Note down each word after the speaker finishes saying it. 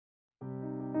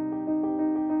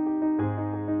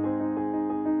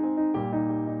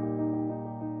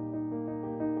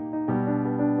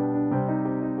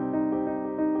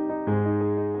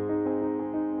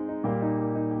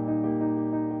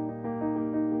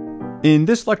In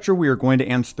this lecture, we are going to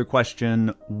answer the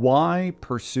question, why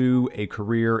pursue a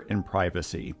career in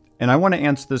privacy? And I want to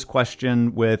answer this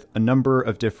question with a number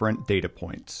of different data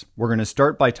points. We're going to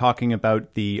start by talking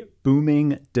about the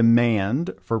booming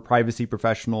demand for privacy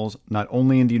professionals, not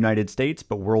only in the United States,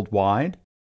 but worldwide.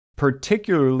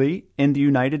 Particularly in the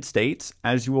United States,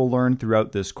 as you will learn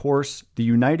throughout this course, the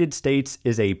United States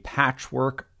is a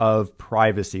patchwork of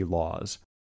privacy laws.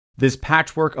 This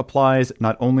patchwork applies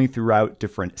not only throughout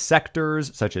different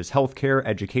sectors, such as healthcare,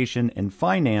 education, and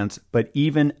finance, but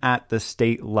even at the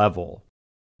state level.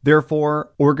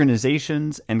 Therefore,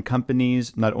 organizations and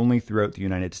companies, not only throughout the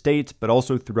United States, but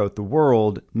also throughout the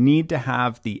world, need to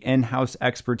have the in-house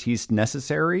expertise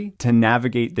necessary to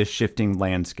navigate this shifting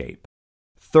landscape.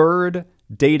 Third,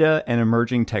 data and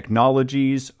emerging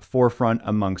technologies. Forefront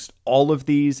amongst all of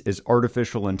these is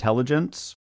artificial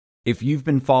intelligence. If you've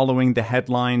been following the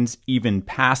headlines even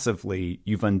passively,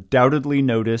 you've undoubtedly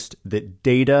noticed that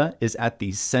data is at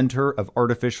the center of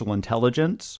artificial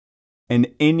intelligence, and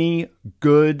any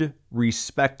good,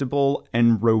 respectable,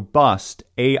 and robust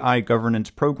AI governance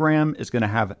program is going to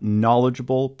have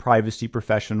knowledgeable privacy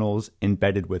professionals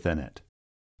embedded within it.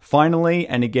 Finally,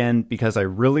 and again, because I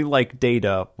really like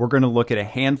data, we're going to look at a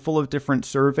handful of different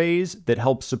surveys that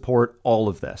help support all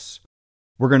of this.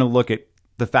 We're going to look at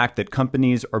the fact that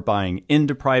companies are buying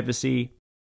into privacy,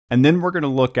 and then we're going to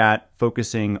look at,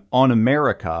 focusing on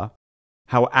America,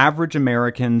 how average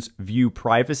Americans view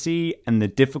privacy and the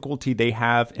difficulty they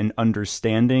have in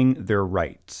understanding their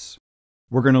rights.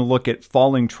 We're going to look at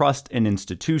falling trust in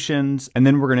institutions, and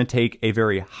then we're going to take a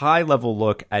very high-level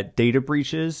look at data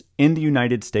breaches in the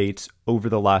United States over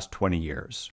the last 20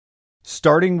 years.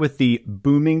 Starting with the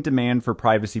booming demand for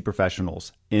privacy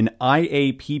professionals, an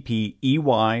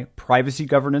IAPP-EY Privacy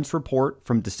Governance Report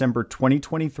from December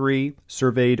 2023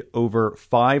 surveyed over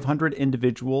 500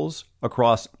 individuals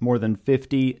across more than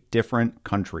 50 different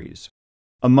countries.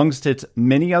 Amongst its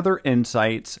many other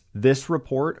insights, this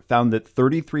report found that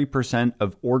 33%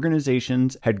 of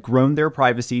organizations had grown their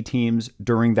privacy teams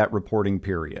during that reporting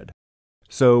period.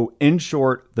 So, in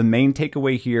short, the main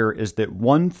takeaway here is that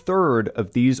 1/3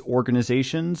 of these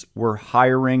organizations were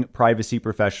hiring privacy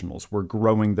professionals, were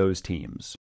growing those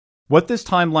teams. What this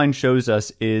timeline shows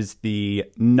us is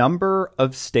the number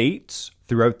of states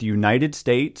throughout the United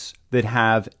States that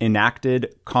have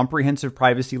enacted comprehensive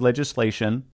privacy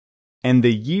legislation and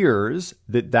the years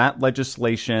that that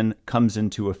legislation comes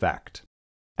into effect.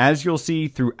 As you'll see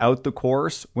throughout the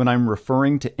course, when I'm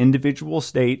referring to individual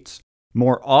states,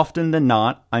 more often than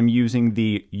not, I'm using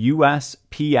the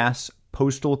USPS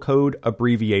postal code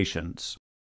abbreviations.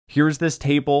 Here's this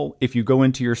table. If you go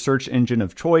into your search engine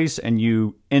of choice and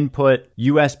you input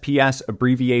USPS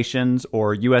abbreviations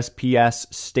or USPS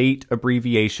state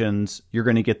abbreviations, you're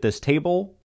going to get this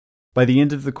table. By the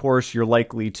end of the course, you're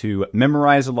likely to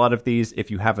memorize a lot of these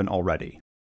if you haven't already.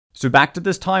 So back to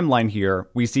this timeline here,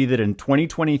 we see that in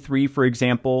 2023, for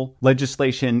example,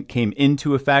 legislation came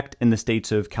into effect in the states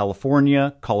of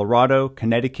California, Colorado,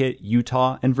 Connecticut,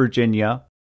 Utah, and Virginia.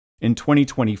 In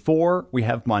 2024, we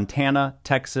have Montana,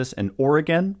 Texas, and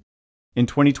Oregon. In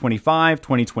 2025,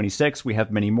 2026, we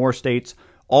have many more states.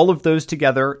 All of those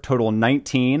together total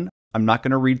 19. I'm not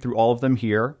going to read through all of them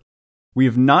here. We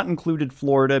have not included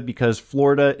Florida because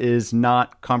Florida is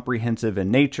not comprehensive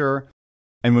in nature.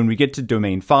 And when we get to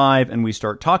Domain 5 and we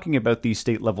start talking about these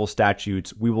state-level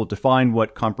statutes, we will define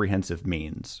what comprehensive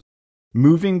means.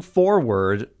 Moving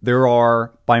forward, there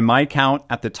are, by my count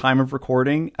at the time of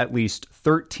recording, at least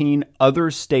 13 other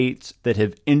states that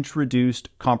have introduced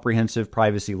comprehensive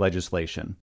privacy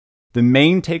legislation. The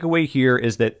main takeaway here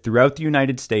is that throughout the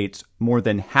United States, more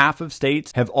than half of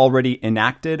states have already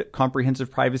enacted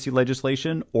comprehensive privacy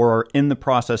legislation or are in the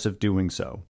process of doing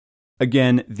so.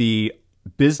 Again, the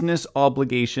business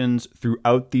obligations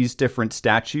throughout these different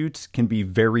statutes can be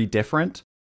very different.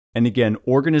 And again,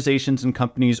 organizations and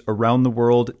companies around the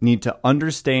world need to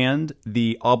understand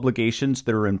the obligations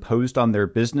that are imposed on their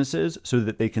businesses so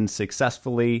that they can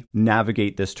successfully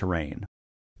navigate this terrain.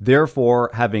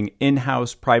 Therefore, having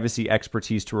in-house privacy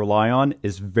expertise to rely on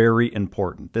is very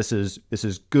important. This is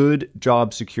good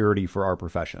job security for our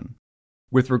profession.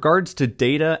 With regards to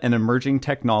data and emerging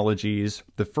technologies,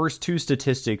 the first two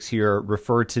statistics here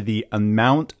refer to the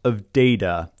amount of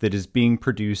data that is being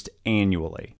produced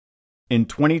annually. In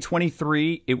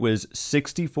 2023, it was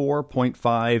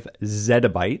 64.5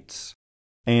 zettabytes.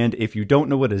 And if you don't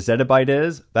know what a zettabyte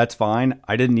is, that's fine.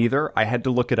 I didn't either. I had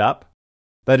to look it up.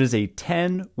 That is a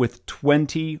 10 with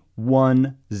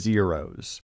 21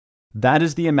 zeros. That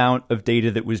is the amount of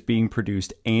data that was being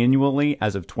produced annually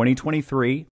as of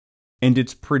 2023. And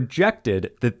it's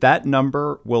projected that that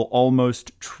number will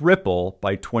almost triple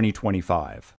by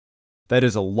 2025. That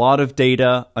is a lot of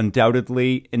data,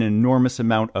 undoubtedly an enormous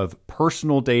amount of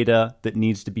personal data that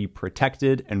needs to be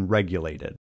protected and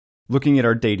regulated. Looking at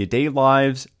our day-to-day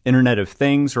lives, Internet of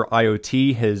Things, or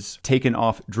IoT, has taken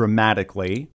off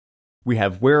dramatically. We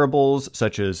have wearables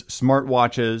such as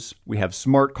smartwatches, we have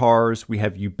smart cars, we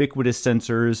have ubiquitous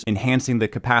sensors enhancing the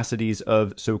capacities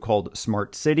of so-called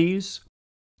smart cities.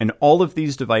 And all of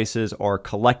these devices are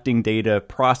collecting data,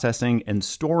 processing, and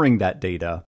storing that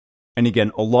data. And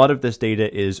again, a lot of this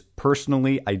data is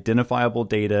personally identifiable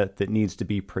data that needs to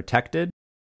be protected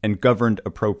and governed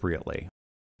appropriately.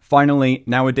 Finally,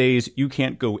 nowadays, you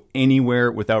can't go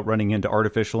anywhere without running into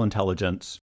artificial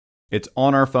intelligence. It's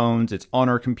on our phones, it's on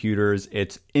our computers,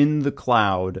 it's in the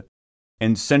cloud,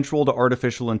 and central to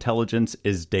artificial intelligence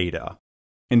is data.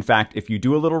 In fact, if you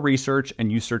do a little research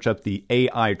and you search up the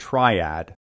AI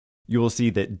triad, you will see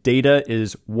that data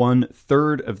is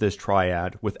 1/3 of this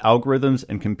triad, with algorithms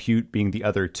and compute being the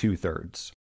other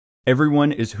 2/3.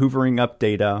 Everyone is hoovering up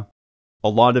data, a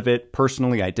lot of it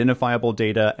personally identifiable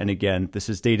data, and again, this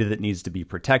is data that needs to be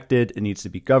protected, it needs to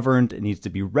be governed, it needs to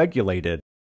be regulated.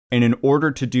 And in order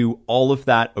to do all of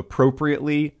that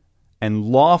appropriately and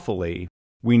lawfully,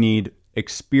 we need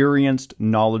experienced,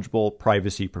 knowledgeable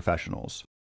privacy professionals.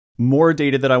 More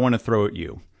data that I want to throw at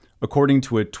you. According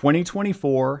to a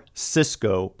 2024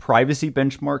 Cisco privacy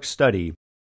benchmark study,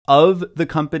 of the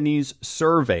companies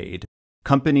surveyed,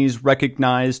 companies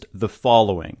recognized the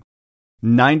following.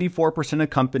 94%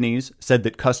 of companies said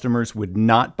that customers would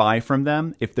not buy from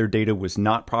them if their data was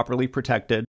not properly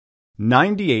protected.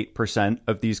 98%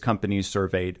 of these companies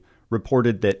surveyed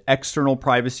reported that external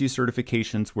privacy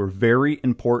certifications were very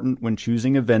important when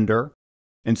choosing a vendor.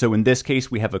 And so in this case,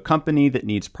 we have a company that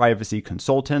needs privacy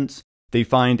consultants. They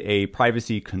find a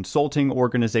privacy consulting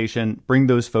organization, bring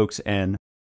those in,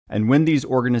 and when these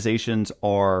organizations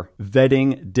are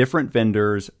vetting different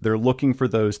vendors, they're looking for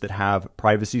those that have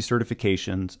privacy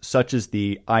certifications, such as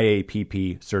the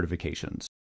CIPP certifications.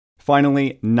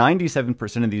 Finally,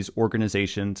 97% of these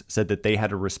organizations said that they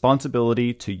had a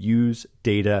responsibility to use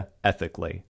data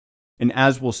ethically. And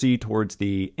as we'll see towards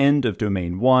the end of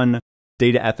Domain 1,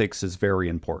 data ethics is very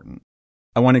important.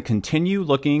 I want to continue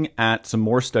looking at some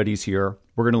more studies here.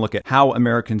 We're going to look at how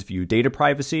Americans view data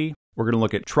privacy. We're going to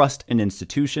look at trust in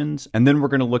institutions. And then we're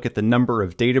going to look at the number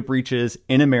of data breaches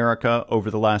in America over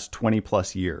the last 20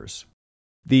 plus years.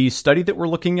 The study that we're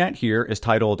looking at here is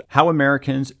titled How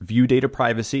Americans View Data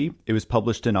Privacy. It was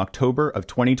published in October of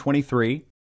 2023.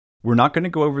 We're not going to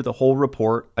go over the whole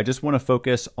report. I just want to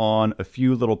focus on a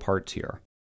few little parts here.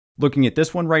 Looking at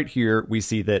this one right here, we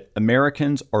see that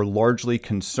Americans are largely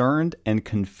concerned and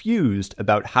confused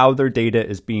about how their data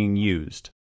is being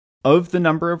used. Of the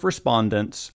number of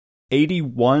respondents,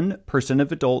 81%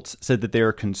 of adults said that they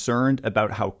are concerned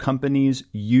about how companies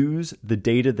use the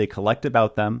data they collect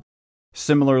about them.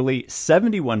 Similarly,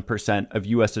 71% of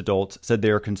US adults said they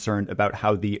are concerned about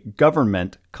how the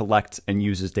government collects and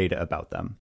uses data about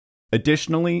them.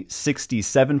 Additionally,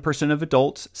 67% of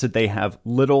adults said they have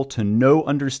little to no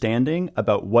understanding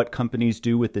about what companies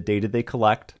do with the data they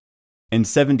collect. And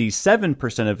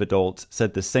 77% of adults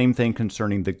said the same thing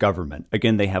concerning the government.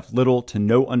 Again, they have little to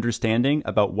no understanding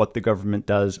about what the government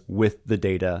does with the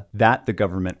data that the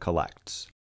government collects.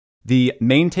 The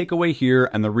main takeaway here,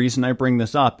 and the reason I bring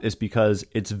this up, is because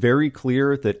it's very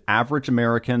clear that average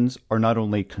Americans are not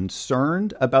only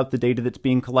concerned about the data that's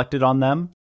being collected on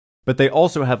them, but they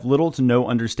also have little to no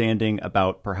understanding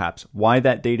about perhaps why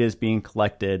that data is being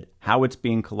collected, how it's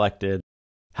being collected,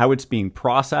 how it's being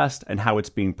processed, and how it's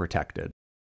being protected.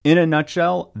 In a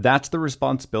nutshell, that's the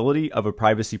responsibility of a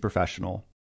privacy professional.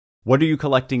 What are you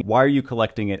collecting? Why are you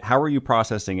collecting it? How are you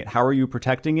processing it? How are you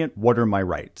protecting it? What are my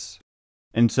rights?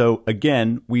 And so,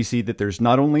 again, we see that there's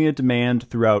not only a demand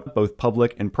throughout both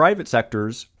public and private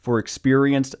sectors for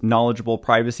experienced, knowledgeable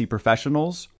privacy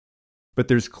professionals, but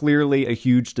there's clearly a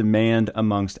huge demand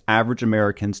amongst average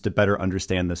Americans to better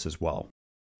understand this as well.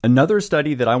 Another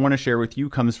study that I want to share with you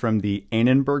comes from the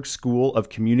Annenberg School of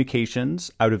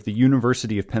Communications out of the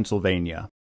University of Pennsylvania.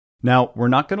 Now, we're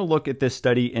not going to look at this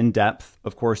study in depth.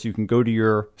 Of course, you can go to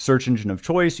your search engine of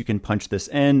choice, you can punch this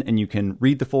in, and you can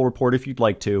read the full report if you'd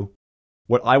like to.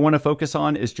 What I want to focus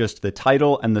on is just the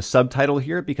title and the subtitle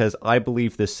here because I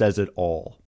believe this says it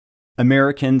all.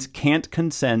 Americans can't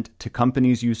consent to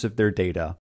companies' use of their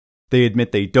data. They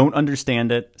admit they don't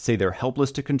understand it, say they're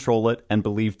helpless to control it, and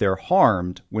believe they're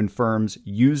harmed when firms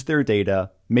use their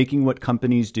data, making what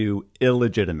companies do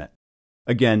illegitimate.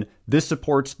 Again, this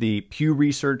supports the Pew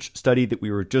Research study that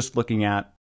we were just looking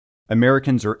at.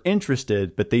 Americans are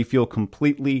interested, but they feel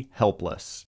completely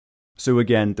helpless. So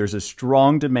again, there's a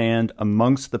strong demand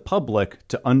amongst the public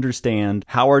to understand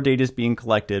how our data is being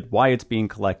collected, why it's being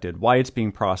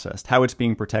processed, how it's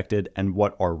being protected, and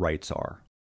what our rights are.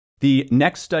 The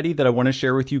next study that I want to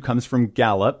share with you comes from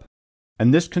Gallup,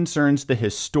 and this concerns the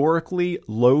historically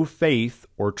low faith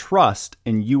or trust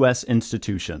in U.S.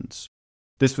 institutions.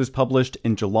 This was published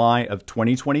in July of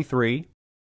 2023.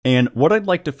 And what I'd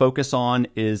like to focus on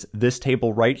is this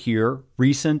table right here,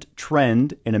 recent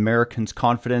trend in Americans'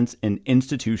 confidence in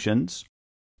institutions.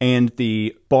 And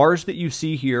the bars that you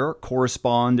see here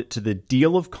correspond to the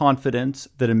deal of confidence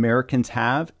that Americans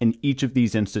have in each of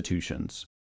these institutions.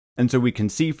 And so we can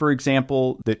see, for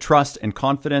example, that trust and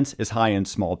confidence is high in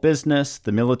small business,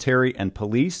 the military, and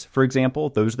police, for example.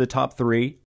 Those are the top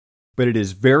three. But it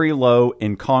is very low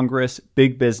in Congress,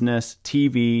 big business,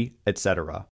 TV,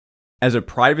 etc. As a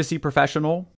privacy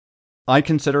professional, I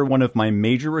consider one of my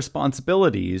major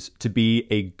responsibilities to be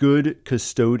a good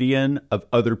custodian of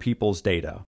other people's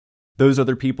data. Those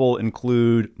other people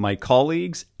include my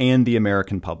colleagues and the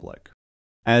American public.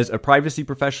 As a privacy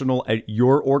professional at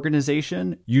your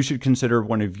organization, you should consider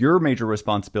one of your major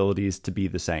responsibilities to be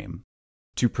the same: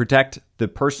 to protect the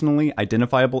personally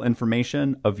identifiable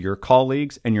information of your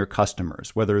colleagues and your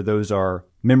customers, whether those are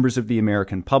members of the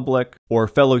American public or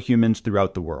fellow humans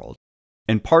throughout the world.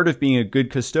 And part of being a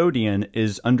good custodian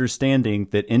is understanding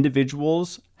that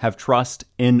individuals have trust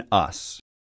in us.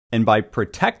 And by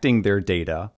protecting their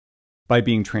data, by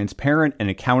being transparent and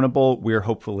accountable, we're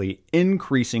hopefully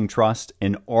increasing trust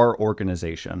in our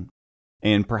organization.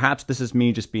 And perhaps this is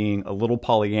me just being a little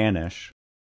Pollyannish,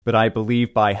 but I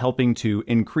believe by helping to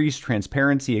increase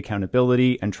transparency,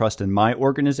 accountability, and trust in my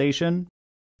organization,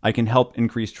 I can help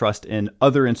increase trust in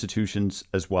other institutions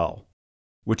as well,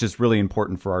 which is really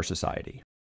important for our society.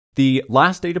 The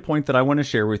last data point that I want to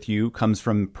share with you comes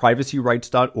from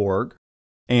privacyrights.org,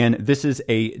 and this is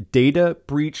a data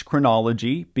breach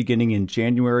chronology beginning in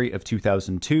January of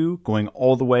 2002, going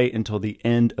all the way until the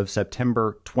end of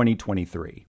September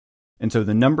 2023. And so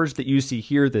the numbers that you see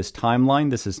here, this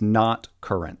timeline, this is not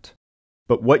current.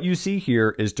 But what you see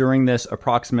here is during this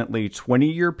approximately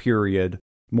 20-year period,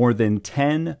 more than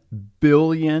 10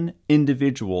 billion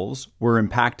individuals were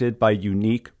impacted by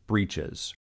unique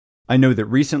breaches. I know that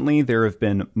recently there have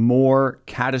been more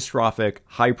catastrophic,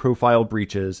 high-profile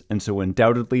breaches, and so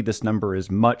undoubtedly this number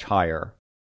is much higher.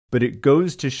 But it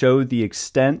goes to show the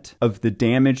extent of the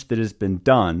damage that has been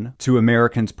done to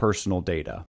Americans' personal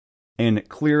data. And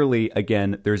clearly,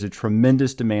 again, there's a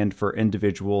tremendous demand for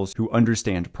individuals who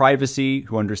understand privacy,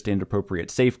 who understand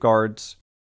appropriate safeguards,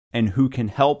 and who can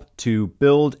help to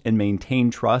build and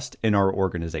maintain trust in our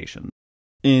organization.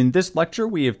 In this lecture,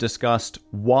 we have discussed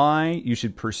why you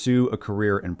should pursue a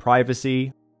career in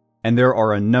privacy, and there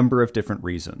are a number of different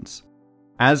reasons.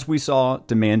 As we saw,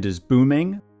 demand is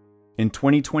booming. In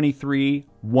 2023,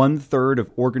 1/3 of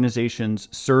organizations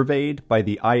surveyed by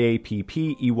the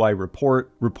IAPP EY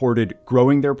report reported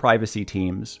growing their privacy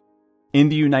teams. In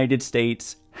the United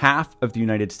States, half of the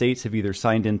United States have either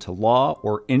signed into law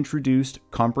or introduced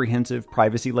comprehensive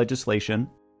privacy legislation.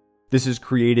 This has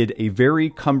created a very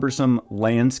cumbersome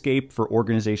landscape for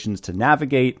organizations to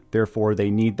navigate. Therefore, they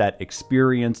need that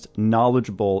experienced,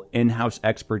 knowledgeable in-house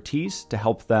expertise to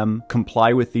help them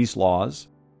comply with these laws.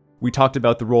 We talked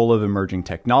about the role of emerging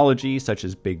technology, such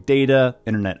as big data,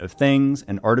 Internet of Things,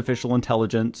 and artificial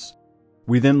intelligence.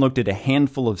 We then looked at a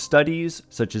handful of studies,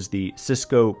 such as the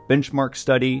Cisco benchmark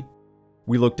study.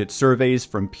 We looked at surveys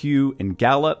from Pew and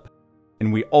Gallup.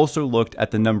 And we also looked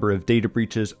at the number of data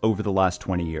breaches over the last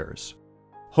 20 years.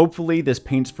 Hopefully, this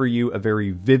paints for you a very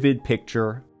vivid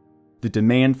picture. The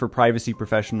demand for privacy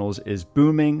professionals is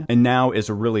booming, and now is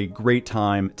a really great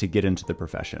time to get into the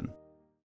profession.